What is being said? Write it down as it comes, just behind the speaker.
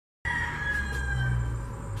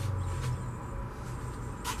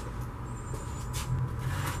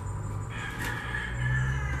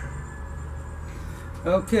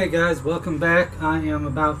Okay guys, welcome back. I am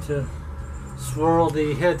about to swirl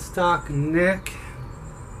the headstock neck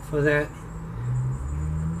for that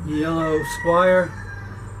yellow Squire.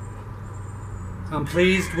 I'm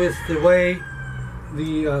pleased with the way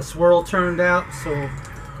the swirl turned out, so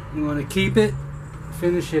I'm going to keep it,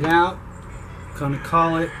 finish it out. I'm going to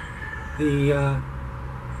call it the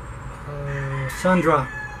sun drop.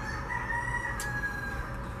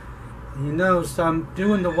 You notice I'm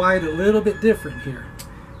doing the white a little bit different here.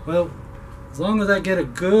 Well, as long as I get a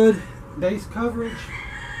good base coverage,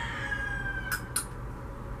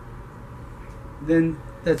 then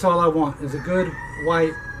that's all I want, is a good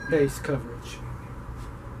white base coverage.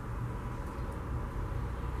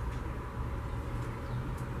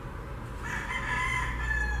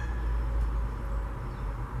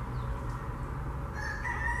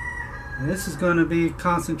 And this is going to be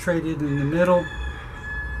concentrated in the middle,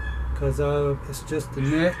 because it's just the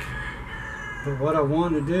neck. But what I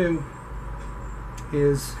want to do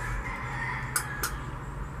is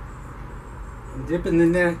I'm dipping the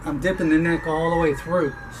neck all the way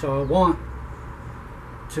through, so I want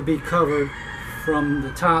to be covered from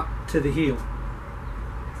the top to the heel,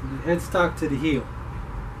 from the headstock to the heel.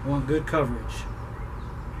 I want good coverage.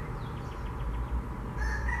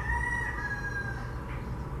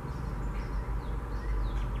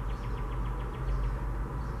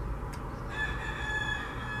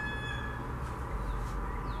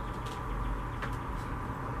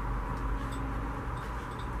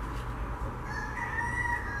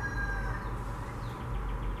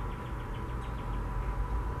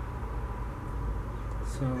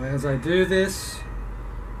 So as I do this,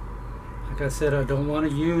 like I said, I don't want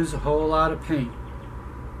to use a whole lot of paint.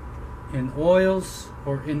 In oils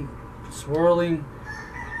or in swirling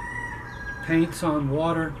paints on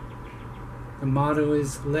water, the motto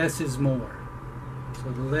is less is more.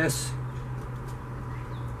 So the less,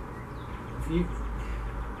 if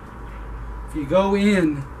you go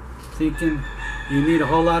in thinking you need a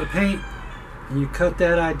whole lot of paint and you cut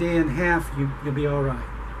that idea in half, you'll be all right.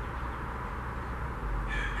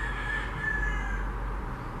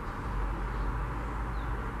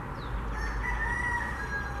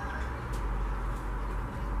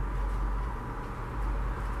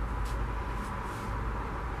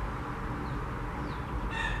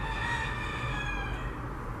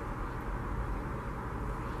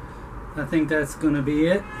 I think that's going to be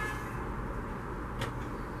it.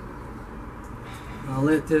 I'll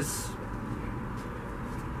let this,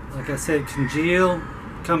 like I said, congeal,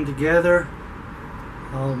 come together.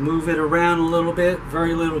 I'll move it around a little bit,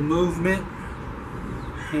 very little movement,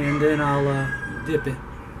 and then I'll dip it.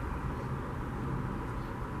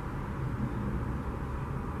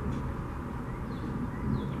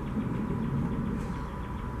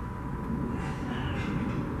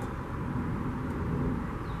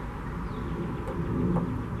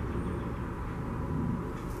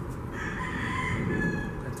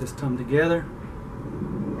 Just come together.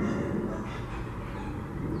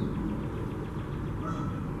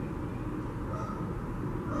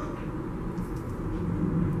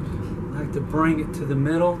 I like to bring it to the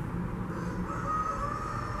middle.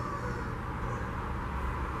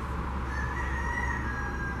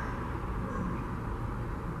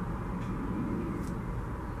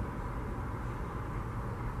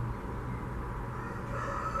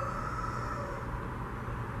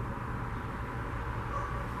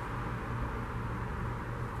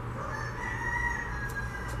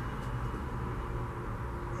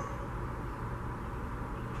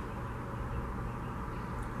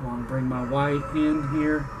 I want to bring my white in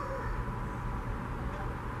here.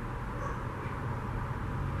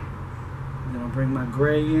 And then I'll bring my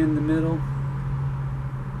gray in the middle.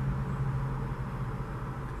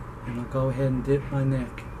 And I'll go ahead and dip my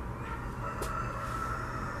neck.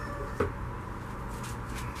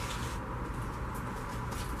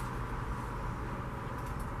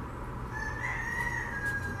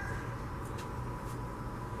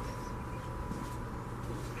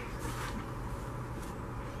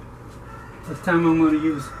 This time I'm going to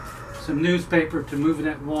use some newspaper to move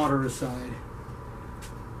that water aside.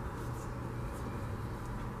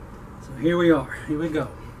 So here we are. Here we go.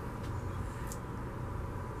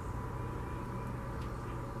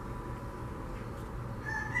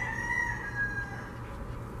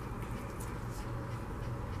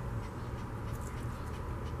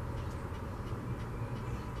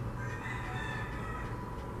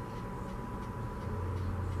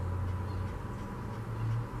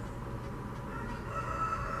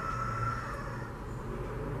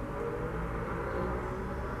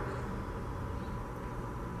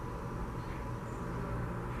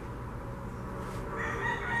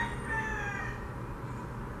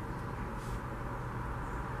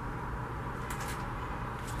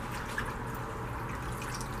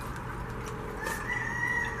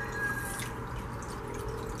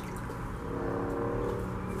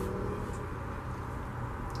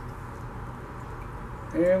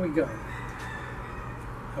 There we go.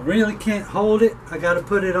 I really can't hold it. I got to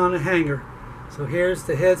put it on a hanger. So here's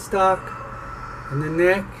the headstock and the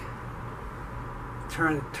neck.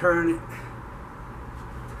 Trying to turn it.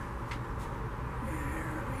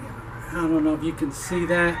 There we are. I don't know if you can see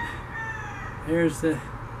that. There's the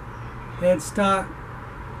headstock.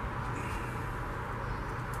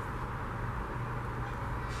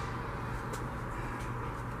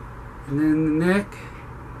 And then the neck.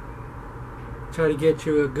 Try to get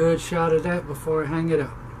you a good shot of that before I hang it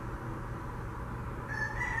up.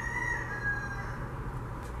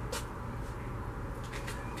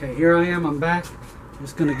 Okay, here I am. I'm back.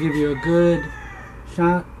 Just going to give you a good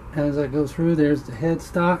shot as I go through. There's the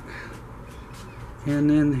headstock. And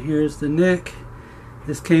then here's the neck.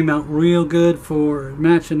 This came out real good for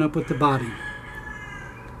matching up with the body.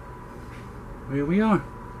 Here we are.